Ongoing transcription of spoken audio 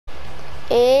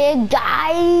Hey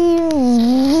guys,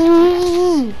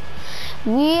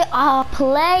 we are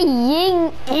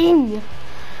playing in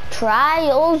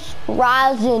Trials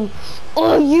Rising.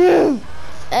 Oh yeah,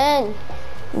 and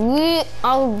we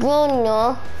are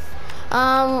gonna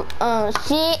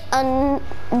see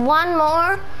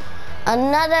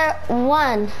another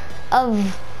one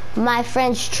of my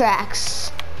French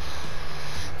tracks.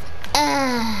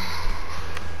 And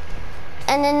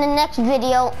in the next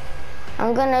video,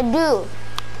 I'm gonna do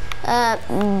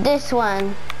this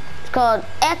one. It's called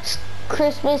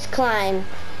Xmas Climb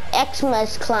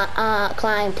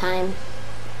time.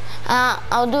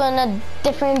 I'll do in a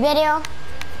different video,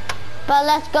 but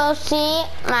let's go see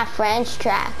my French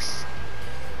tracks.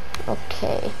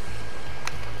 Okay.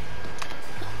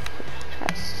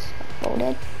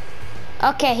 Loaded.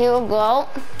 Okay, here we go.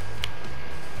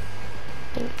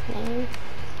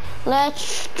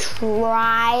 Let's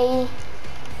try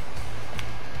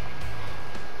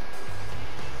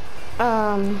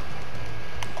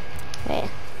wait,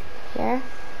 here.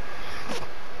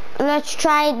 Let's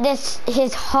try this,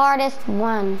 his hardest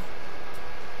one.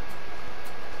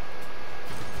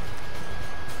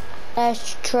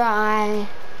 Let's try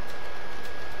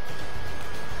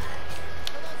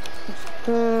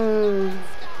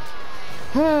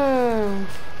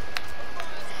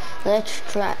let's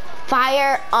try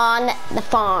Fire on the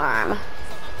Farm.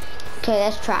 Okay,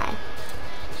 let's try.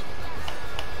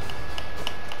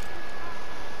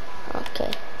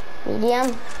 Okay,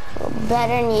 medium.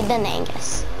 Better need than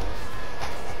Angus.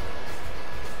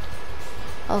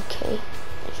 Okay,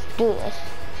 let's do this.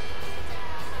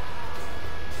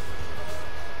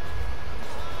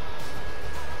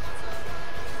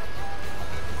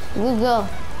 Here we go.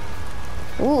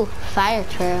 Ooh, fire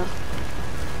trail.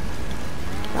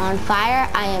 On fire?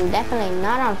 I am definitely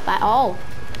not on fire. Oh.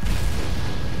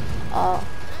 Oh.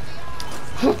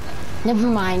 Never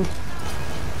mind.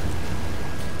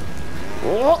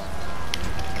 Go.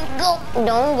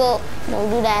 Don't go. Don't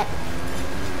do that.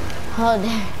 Oh,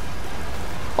 there.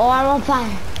 Oh, I'm on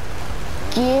fire.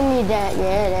 Give me that.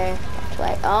 Yeah, there. That's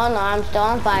right. Oh, no, I'm still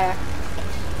on fire.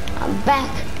 I'm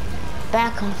back.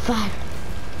 Back on fire.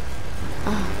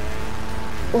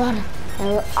 Water.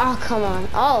 Oh, come on.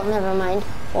 Oh, never mind.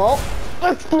 Oh,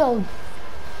 explode.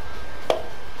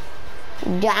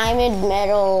 Diamond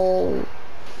medal.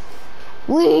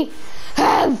 We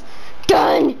have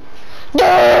done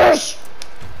this.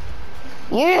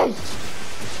 Yes.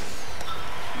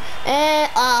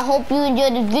 And I hope you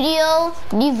enjoyed the video.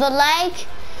 Leave a like.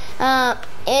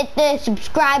 Hit the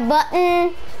subscribe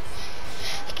button.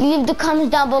 Leave the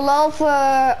comments down below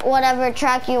for whatever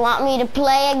track you want me to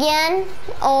play again,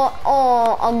 or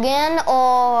a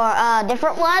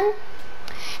different one.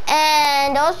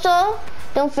 And also,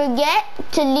 don't forget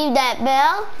to leave that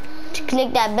bell, to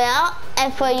click that bell,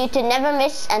 and for you to never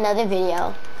miss another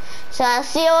video. So I'll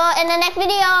see you all in the next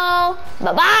video.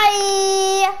 Bye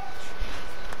bye.